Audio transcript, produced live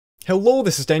Hello,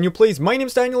 this is DanielPlays. My name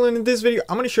is Daniel, and in this video,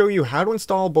 I'm going to show you how to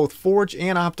install both Forge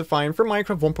and Optifine for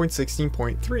Minecraft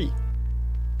 1.16.3.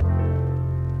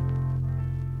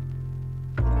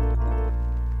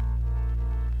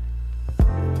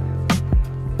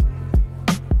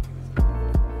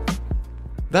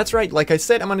 That's right, like I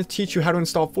said, I'm going to teach you how to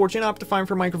install Forge and Optifine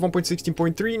for Minecraft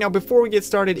 1.16.3. Now before we get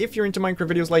started, if you're into Minecraft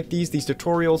videos like these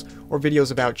tutorials, or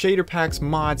videos about shader packs,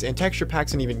 mods, and texture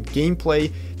packs, and even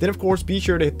gameplay, then of course be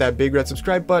sure to hit that big red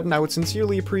subscribe button. I would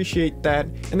sincerely appreciate that.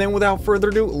 And then without further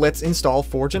ado, let's install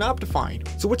Forge and Optifine.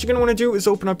 So what you're going to want to do is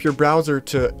open up your browser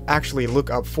to actually look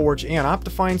up Forge and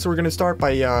Optifine. So we're going to start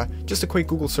by just a quick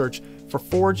Google search for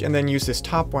Forge, and then use this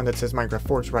top one that says Minecraft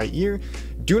Forge right here.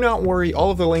 Do not worry, all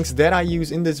of the links that I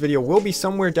use in this video will be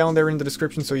somewhere down there in the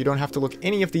description, so you don't have to look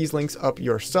any of these links up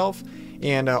yourself.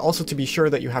 And also to be sure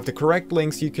that you have the correct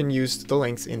links, you can use the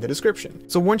links in the description.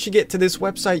 So once you get to this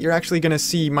website, you're actually going to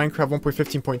see Minecraft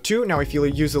 1.15.2. Now if you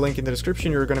use the link in the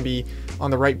description, you're going to be on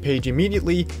the right page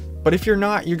immediately. But if you're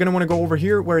not, you're going to want to go over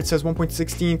here where it says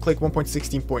 1.16, click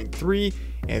 1.16.3,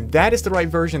 and that is the right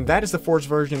version. That is the Forge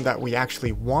version that we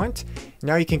actually want.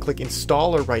 Now you can click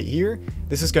installer right here.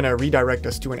 This is going to redirect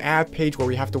us to an ad page where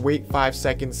we have to wait 5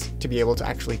 seconds to be able to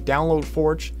actually download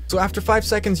Forge. So after 5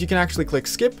 seconds, you can actually click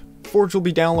skip. Forge will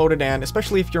be downloaded, and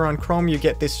especially if you're on Chrome, you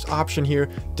get this option here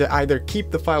to either keep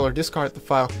the file or discard the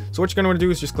file. So what you're going to want to do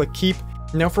is just click keep.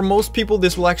 Now for most people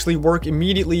this will actually work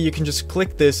immediately. You can just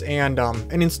click this and an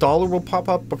installer will pop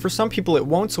up, but for some people it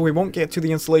won't, so we won't get to the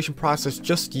installation process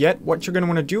just yet. What you're going to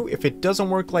want to do, if it doesn't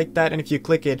work like that and if you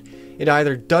click it, it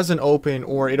either doesn't open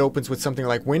or it opens with something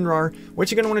like WinRAR, what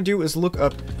you're going to want to do is look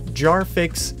up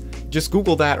Jarfix. Just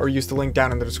Google that or use the link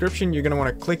down in the description. You're going to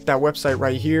want to click that website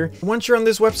right here. Once you're on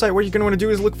this website, what you're going to want to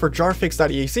do is look for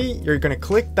jarfix.exe. You're going to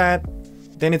click that.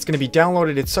 Then it's going to be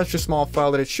downloaded. It's such a small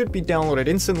file that it should be downloaded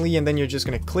instantly, and then you're just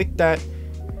going to click that.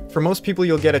 For most people,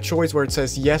 you'll get a choice where it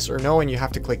says yes or no, and you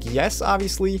have to click yes,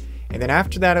 obviously. And then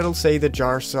after that, it'll say the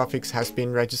jar suffix has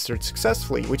been registered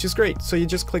successfully, which is great. So you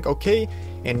just click OK,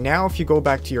 and now if you go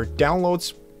back to your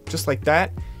downloads, just like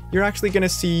that, you're actually going to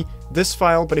see this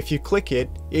file, but if you click it,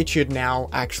 it should now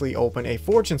actually open a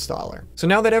Forge installer. So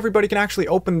now that everybody can actually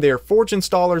open their Forge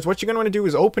installers, what you're going to want to do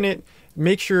is open it,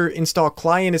 make sure install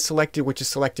client is selected, which is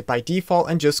selected by default,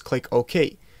 and just click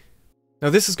OK. Now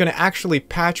this is going to actually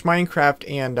patch Minecraft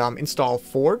and install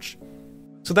Forge.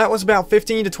 So that was about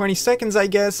 15 to 20 seconds, I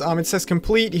guess. It says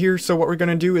complete here, so what we're going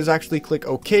to do is actually click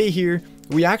OK here.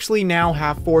 We actually now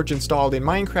have Forge installed in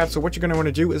Minecraft, so what you're going to want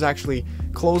to do is actually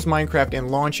close Minecraft and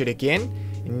launch it again.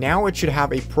 And now it should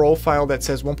have a profile that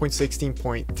says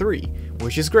 1.16.3,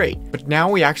 which is great. But now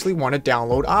we actually want to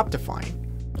download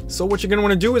Optifine. So what you're going to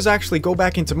want to do is actually go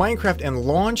back into Minecraft and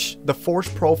launch the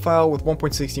Forge profile with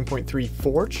 1.16.3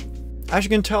 Forge. As you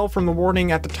can tell from the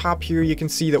warning at the top here, you can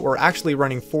see that we're actually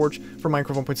running Forge for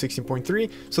Minecraft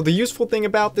 1.16.3. So the useful thing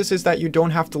about this is that you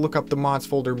don't have to look up the mods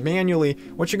folder manually.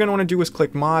 What you're going to want to do is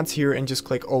click mods here and just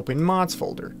click open mods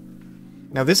folder.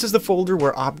 Now this is the folder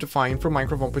where Optifine for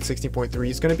Minecraft 1.16.3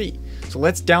 is going to be. So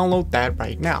let's download that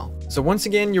right now. So once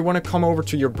again, you want to come over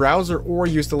to your browser or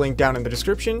use the link down in the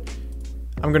description.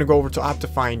 I'm going to go over to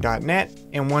optifine.net,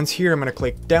 and once here I'm going to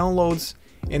click downloads.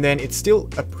 And then it's still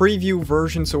a preview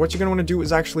version, so what you're going to want to do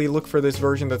is actually look for this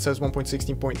version that says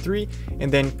 1.16.3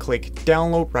 and then click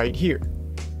download right here.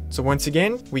 So once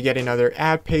again, we get another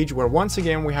ad page where once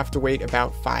again we have to wait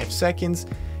about 5 seconds,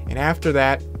 and after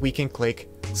that we can click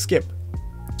skip.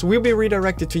 So we'll be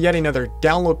redirected to yet another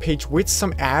download page with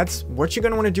some ads. What you're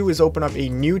going to want to do is open up a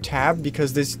new tab,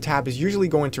 because this tab is usually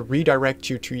going to redirect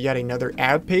you to yet another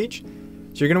ad page.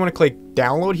 So you're going to want to click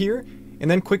download here. And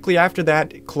then quickly after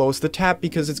that, close the tab,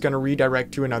 because it's going to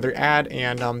redirect to another ad,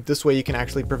 and this way you can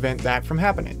actually prevent that from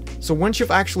happening. So once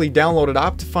you've actually downloaded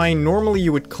Optifine, normally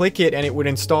you would click it and it would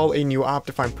install a new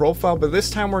Optifine profile, but this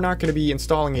time we're not going to be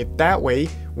installing it that way.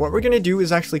 What we're going to do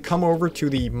is actually come over to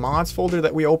the mods folder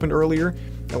that we opened earlier.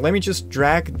 Now let me just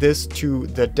drag this to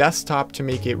the desktop to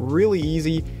make it really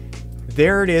easy.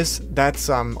 There it is. That's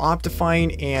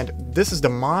Optifine, and this is the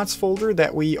mods folder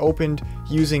that we opened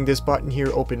using this button here,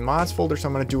 open mods folder. So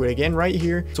I'm going to do it again right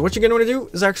here. So what you're going to want to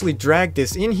do is actually drag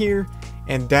this in here,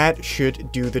 and that should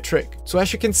do the trick. So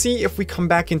as you can see, if we come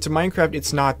back into Minecraft,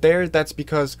 it's not there. That's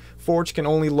because Forge can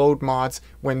only load mods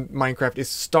when Minecraft is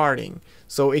starting.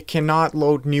 So it cannot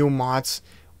load new mods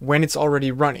when it's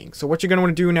already running. So what you're going to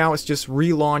want to do now is just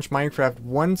relaunch Minecraft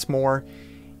once more,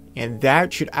 and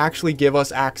that should actually give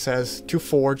us access to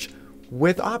Forge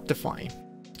with Optifine.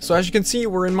 So as you can see,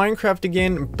 we're in Minecraft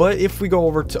again, but if we go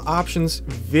over to options,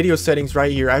 video settings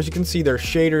right here, as you can see, there's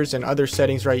shaders and other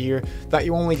settings right here that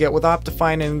you only get with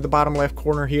Optifine. And in the bottom left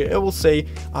corner here, it will say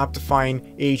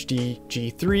Optifine HD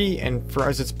G3, and for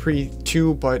us it's pre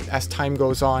 2, but as time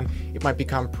goes on, it might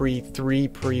become pre 3,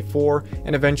 pre 4,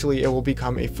 and eventually it will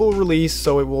become a full release,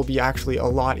 so it will be actually a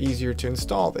lot easier to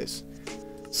install this.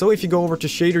 So if you go over to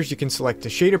shaders, you can select the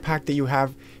shader pack that you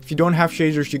have. If you don't have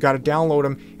shaders, you got to download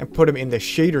them and put them in the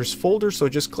shaders folder. So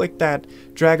just click that,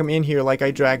 drag them in here like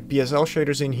I dragged BSL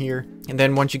shaders in here. And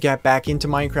then once you get back into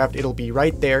Minecraft, it'll be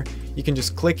right there. You can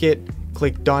just click it,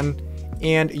 click done,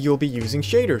 and you'll be using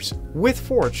shaders with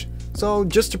Forge. So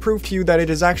just to prove to you that it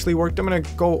has actually worked, I'm going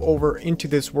to go over into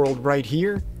this world right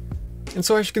here. And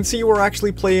so as you can see, we're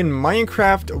actually playing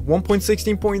Minecraft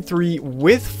 1.16.3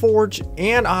 with Forge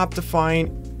and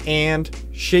Optifine and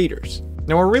shaders.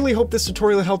 Now I really hope this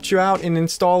tutorial helped you out in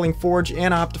installing Forge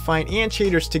and Optifine and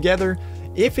shaders together.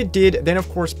 If it did, then of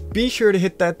course be sure to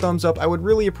hit that thumbs up. I would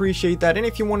really appreciate that. And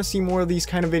if you want to see more of these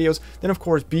kind of videos, then of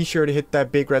course be sure to hit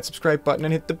that big red subscribe button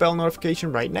and hit the bell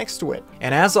notification right next to it.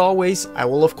 And as always, I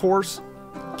will of course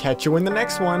catch you in the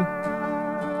next one.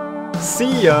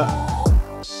 See ya!